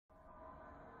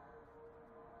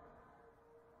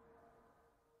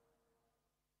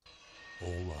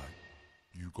Alright.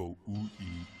 You go ooh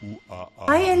ee ooh ah ah.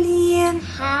 Hi, Aleen.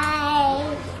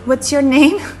 Hi, What's your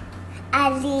name?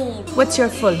 Aleen. What's your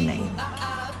full name?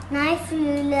 Knife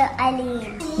Lulu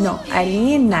Aleen. No,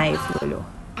 Aleen Naif Lulu.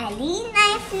 Aleen,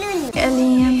 knife Lulu.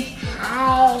 Aleen,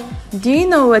 Hi. do you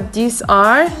know what these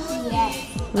are? Yes.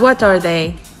 What are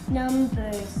they?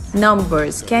 Numbers.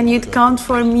 Numbers. Can you count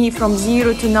for me from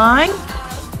 0 to 9?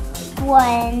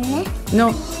 1,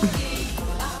 No.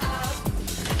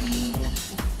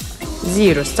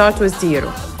 0. Start with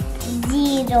 0.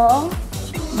 0,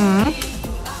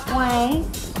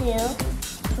 1, 2,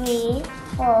 3,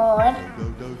 4,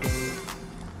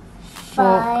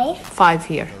 5, 5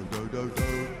 here.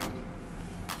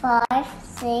 5,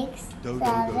 6,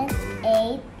 7,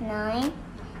 8, 9,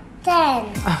 10.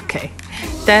 Okay.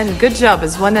 10. Good job.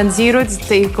 It's 1 and 0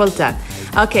 to equal 10.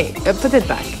 Okay, put it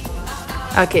back.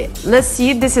 Okay, let's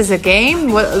see. This is a game.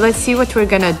 Let's see what we're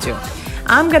gonna do.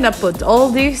 I'm gonna put all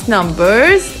these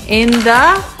numbers in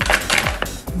the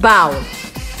bowl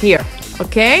here.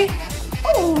 Okay?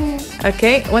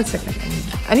 Okay, 1 second.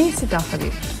 I need to sit down,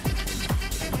 Habib.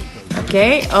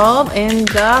 Okay, all in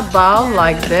the bowl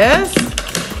like this.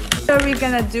 What are we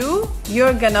gonna do?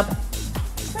 You're gonna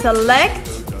select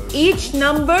each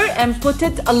number and put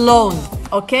it alone.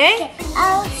 Okay?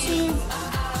 I'll choose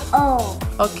O.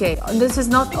 Okay, this is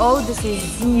not O, this is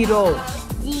 0.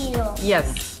 0.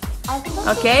 Yes. I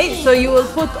put Okay, so you will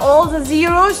put all the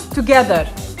zeros together.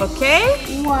 Okay?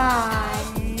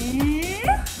 1,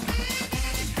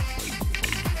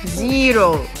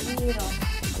 0. 0.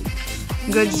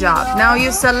 Good job. Now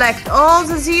you select all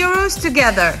the zeros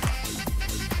together.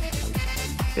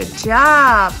 Good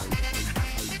job.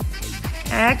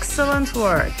 Excellent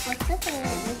work. What's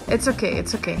it? It's okay,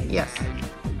 it's okay. Yes.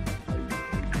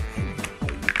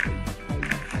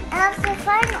 I have to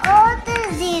find all the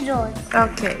zeros.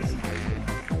 Okay.